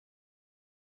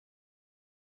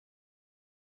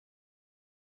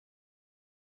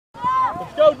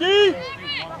Let's go, D!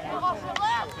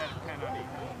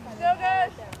 Still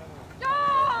good.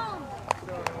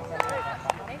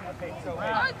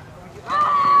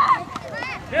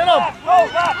 Get him! Go,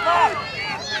 left.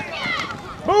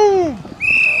 Boom!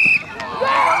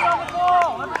 Everybody on the ball.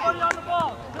 Everybody on the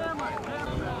ball.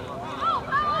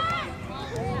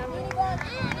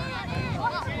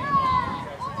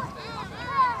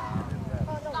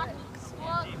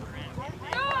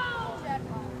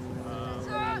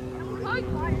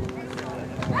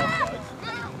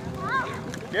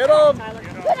 Get him!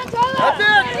 That's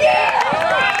it! Yeah!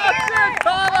 That's it,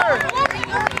 Tyler!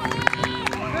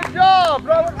 Good job,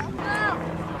 brother!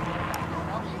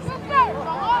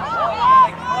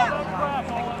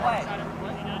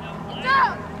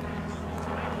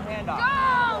 Hand off.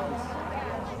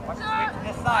 Watch the switch to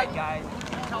this side, guys.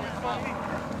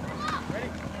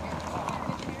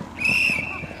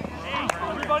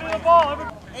 Everybody on the ball.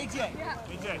 AJ.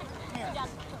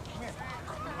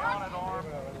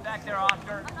 Back there,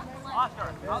 Oscar.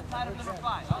 Oscar, outside of number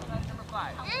 5. Outside of number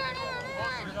 5.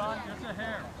 You're done. Just a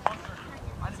hair.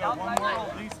 So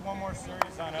at least one more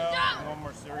series on L and one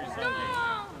more series on D.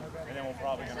 And then we're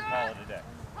probably going to call it a day.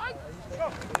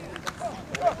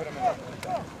 Put him in there.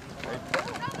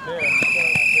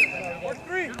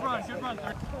 Good run.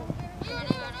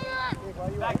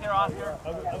 Back there, Oscar.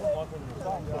 Let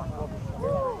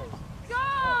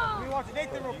me watch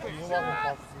Nathan real quick.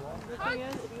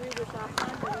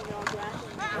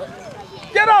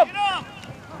 Get him!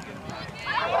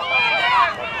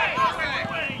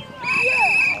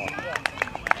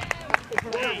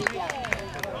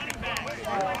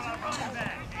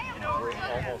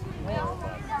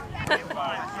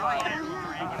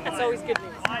 That's always good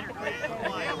news. I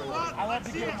love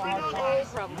to give him a hard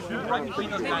time. Right between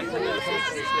those guys.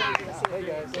 Hey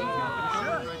guys.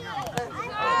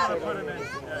 Put him in.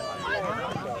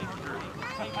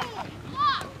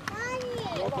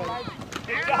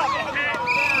 Good job,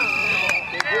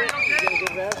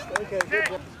 Okay, good.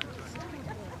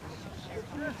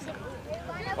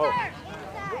 Oh.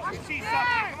 You see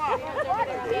something? Come on.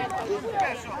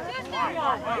 Special.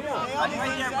 Right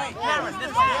there, wait. Cameras,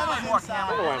 this way more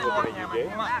cameras.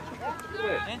 Come on.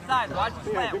 Inside, watch the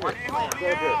slam. Watch the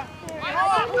slam.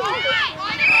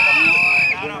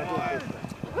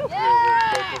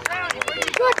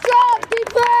 Good job,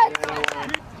 defense!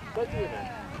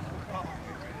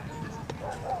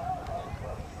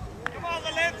 Come on,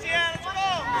 Valencia, let's go.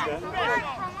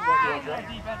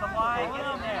 Defensive line, get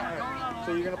in there. So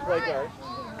you're going to play guard?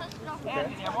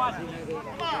 Anthony, I'm watching you.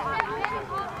 Come on.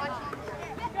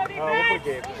 We'll put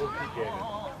Gabe. We'll keep Gabe in.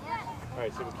 All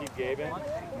right, so we'll keep Gabe in.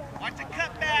 Watch the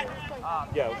cutback.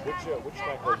 Yeah, which tackle are you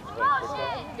playing? First tackle?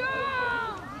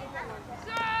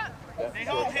 Stay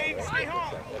home, Hayes. Stay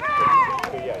home.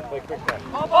 So yeah, play quick tackle.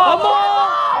 Come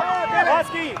on!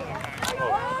 Husky!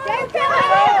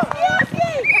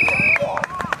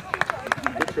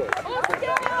 Good choice.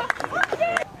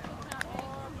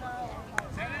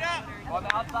 Set it up. On the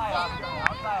outside, Oscar.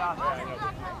 Outside, Oscar.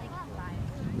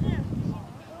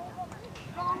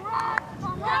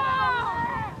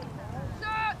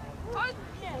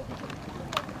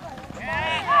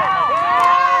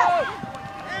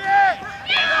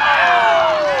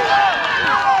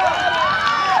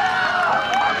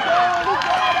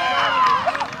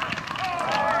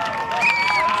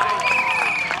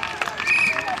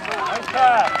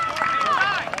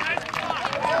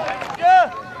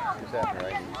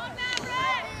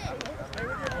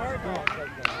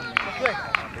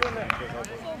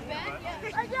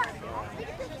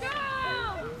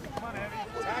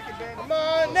 Come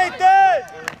on, Nathan!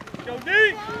 Go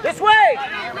deep! This way!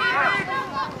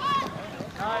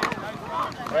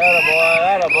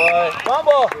 Attaboy.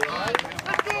 Fumble!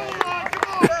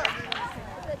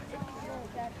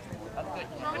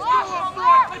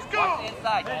 Let's go! Watch the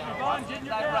inside. Watch the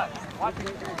inside rush. Watch it.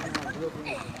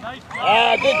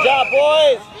 Good job,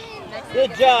 boys!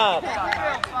 Good job!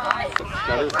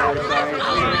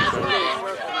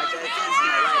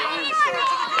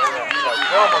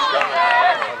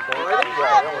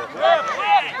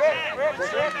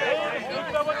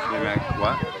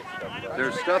 What?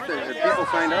 There's stuff that if people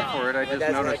signed up for it. I just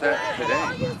noticed that today.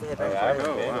 I was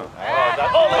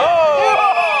like, oh, wow.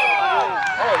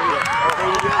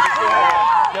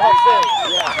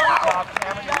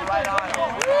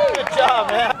 Good job,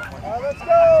 man. Let's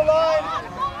go, line!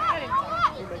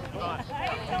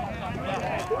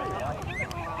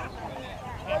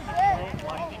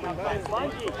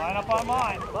 Line up on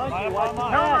mine. Line up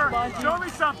on mine. Show me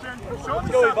something. Show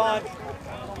me Go, Yvonne.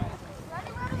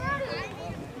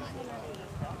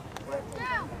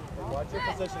 Watch your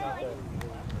position out there.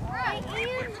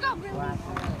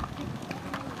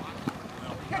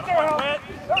 Get there, Whit.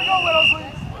 There we go, Whittlesey.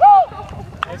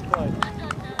 Nice play.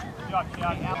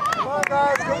 Come on,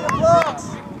 guys, get your blocks.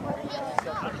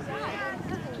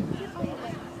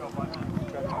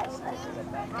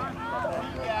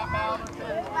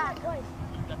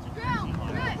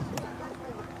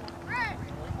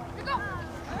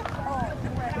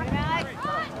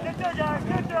 Get there, guys.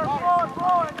 Get there.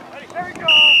 Forward. There we go.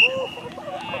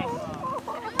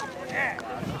 Yeah.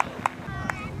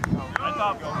 I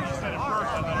thought when you said it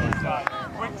first, I thought it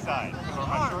was quick side, or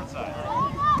my short side.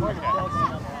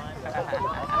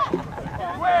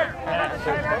 Where?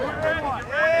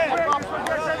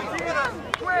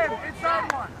 Where? Inside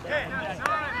one. Okay.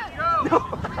 Go.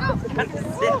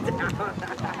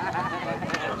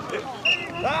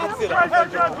 That's it. Right there,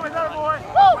 Josh, with that boy.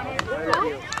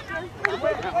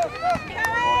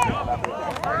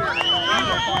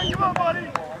 Come on, buddy.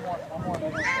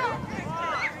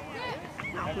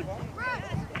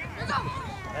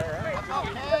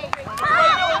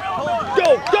 Go,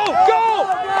 go, go!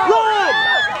 Run!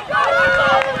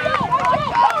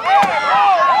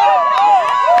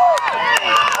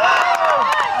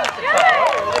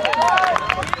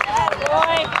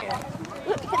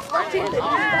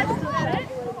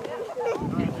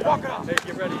 Walk it off. Hey,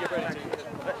 get ready.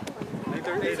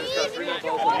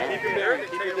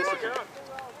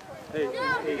 Hey,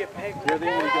 the other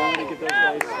thing when you go in and get those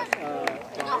guys,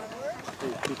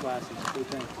 hey, be classy. Do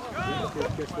things.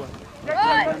 Guess what?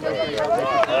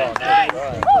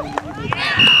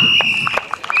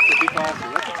 Be classy.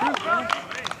 That's the truth, man.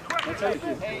 That's how you do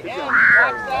it. Good job.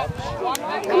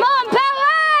 Come on,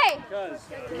 Poway! Because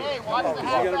you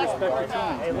gotta respect your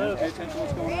team. Pay attention to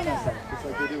what's going on out there, just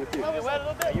like they do with you.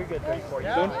 You're good.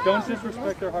 Don't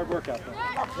disrespect their hard work out there.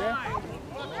 Yeah?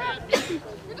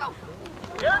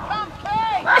 Here comes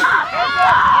Kay!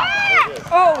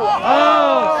 Oh,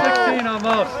 16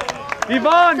 almost.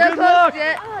 Yvonne, good luck.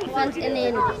 And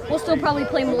then we'll still probably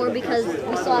play more because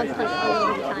we still have a little bit of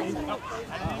time.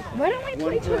 Why don't we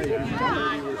play 2 games?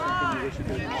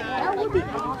 That would be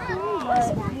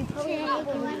awesome, but we probably have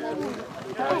time.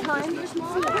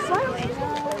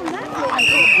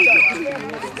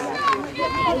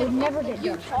 I would never get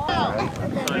done.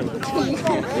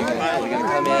 We're gonna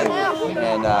come in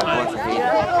and go for feed.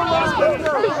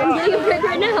 I'm getting a break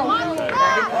right now.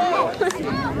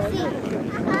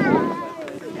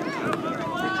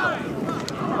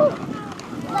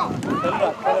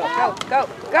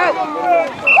 Go!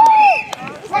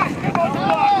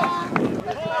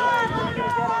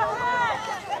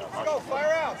 Let's go,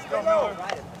 fire out. Let's go, Miller.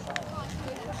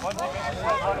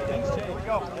 Here we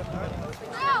go.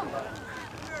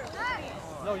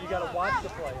 No, you gotta watch the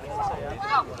play.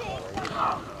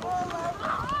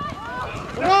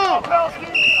 Come on!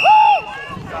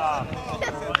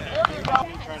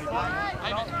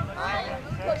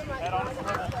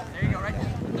 There you go, right there.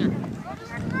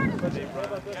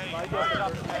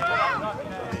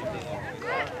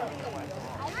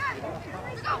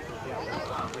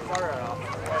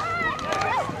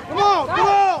 Come on, come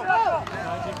on!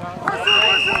 Pursue!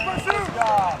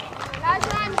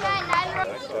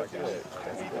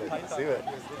 See it.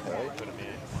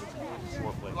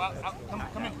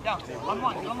 Come in, down. On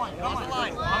line.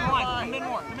 Come in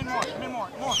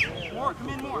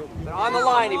more. They're on the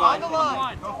line, Yvonne. On the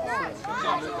line. Go forward.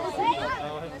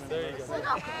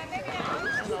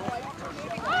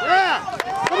 Yeah!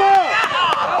 Come on!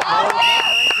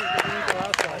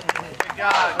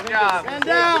 Good job. Man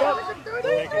down!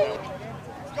 Let's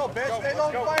go, bitch. Stay low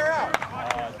and fire out.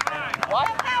 What?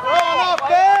 Roll off,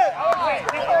 bitch!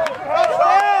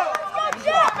 Touchdown!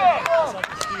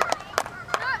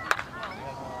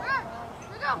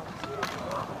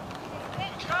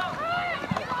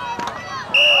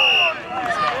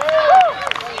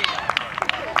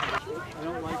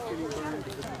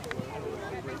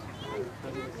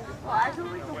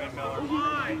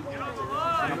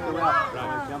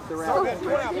 Jump the route. Let's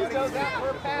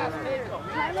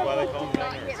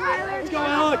go,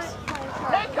 Alex.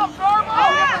 Take him, Normal!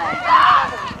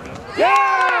 Yeah!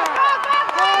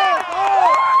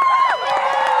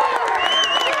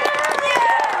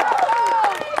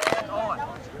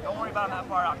 Don't worry about that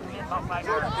far out. Come in about 5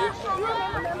 yards.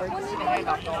 See the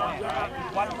handoff going in, all right?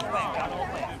 Watch the play.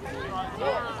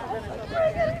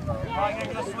 You're probably going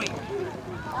to get a sweep.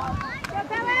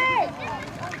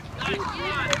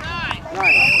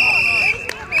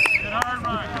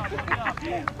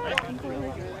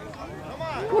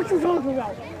 What's your talking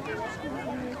about?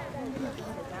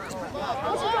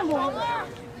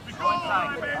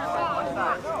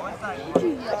 Go inside.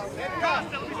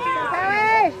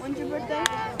 Hey! When's your birthday?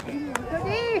 How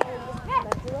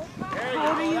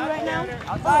old are you right now?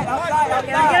 Outside.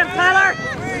 Get him, Tyler!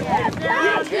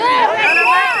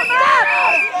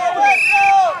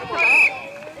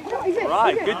 All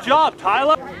right, good job,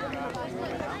 Tyler.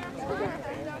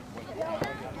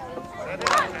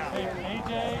 Hey,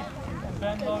 AJ and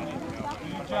Ben Logan, do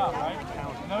your job, right?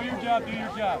 Know your job, do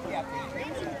your job.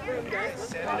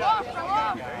 Set it up.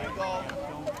 There you go.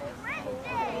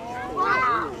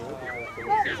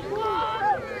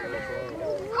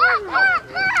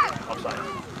 Offside.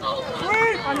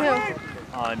 On who?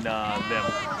 On them.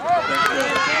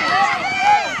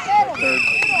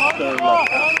 Third left.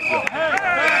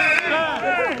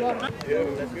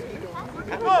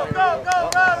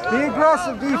 Be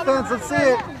aggressive defense, let's see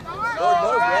it. Lord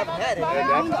knows we haven't had it.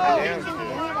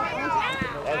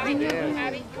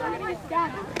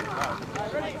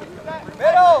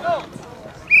 Middle!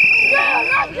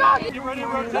 You ready to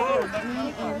rotate?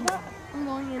 I'm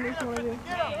going in this one.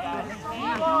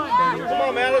 Come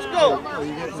on, man, let's go.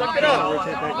 Suck it up.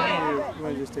 Rotate back in, or you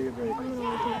want to just take a break?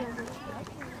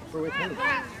 For which one?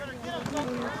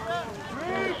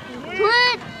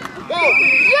 Twin! Go!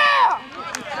 Yeah!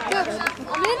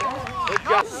 I'm in. Good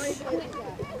job.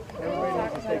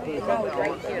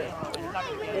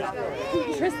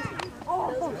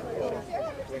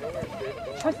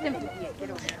 Trust him. How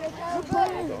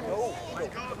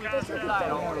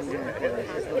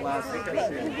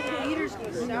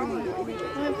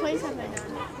many plays have I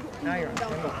done? Now you're on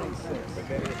 26.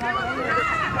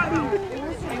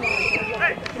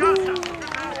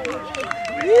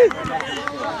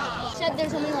 Said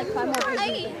there's only like 5 more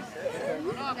plays.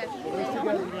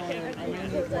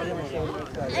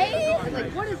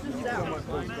 Like, what is this sound?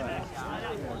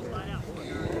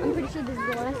 I'm pretty sure this is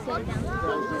the last set down.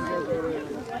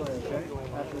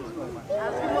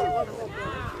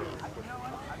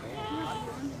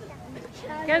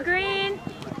 Go green!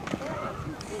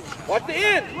 Watch the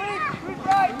end.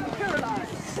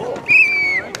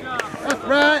 That's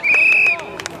right.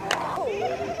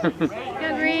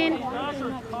 Go green!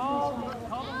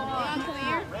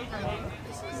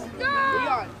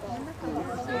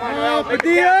 Come on, Al.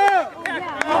 Medea!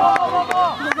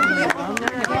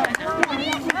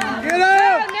 Get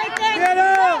up! Get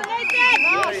up!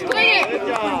 Good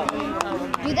job.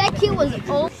 Dude, that kid was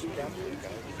old.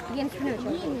 Against Scrimmage.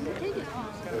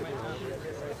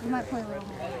 You might play a little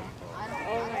more.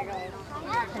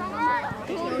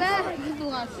 This is the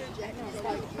last.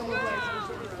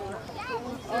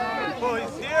 Oh,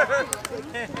 he's here.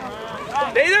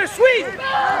 Stay there, sweet! Get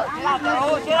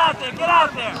out there, get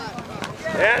out there!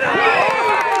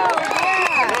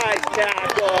 Nice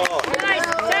tackle. Nice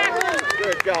tackle.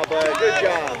 Good job, bud. Good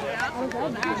job.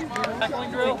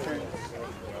 Tackling drill.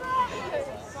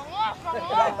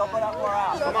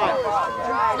 Come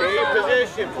on. Stay your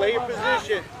position. Play your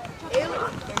position.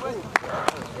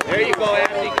 There you go,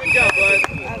 Anthony. Good job, bud.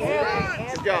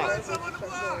 Good job.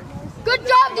 Good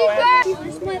job,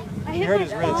 defense! I hit my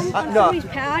thumb on no. somebody's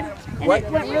pad, and What?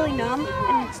 it went really numb,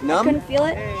 and Numb? I couldn't feel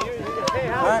it.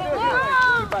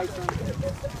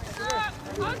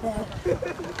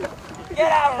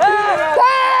 Get out!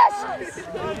 Pass!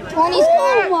 Tony's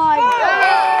oh my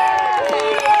god!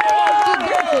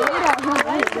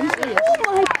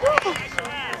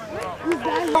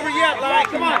 Over yet, Larry.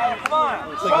 Come on.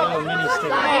 It's like a little mini stick.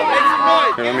 Come on, make some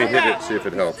noise. Here, let me hit it, see if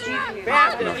it helps.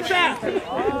 Fast, be fast. There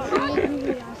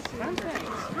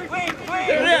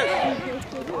it is.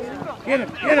 Get him!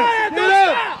 Get him.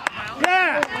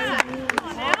 Yeah.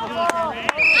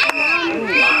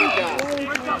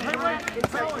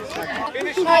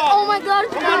 Finish strong. Oh my god!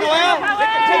 Come on, Noel.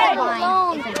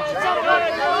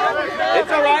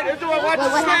 It's all right. It's all right. Watch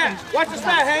the snap. Watch the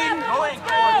snap, Hayden.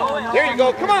 There you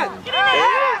go. Come on.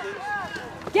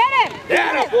 Get him!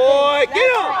 Get him, boy. Get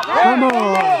him. Come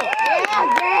on!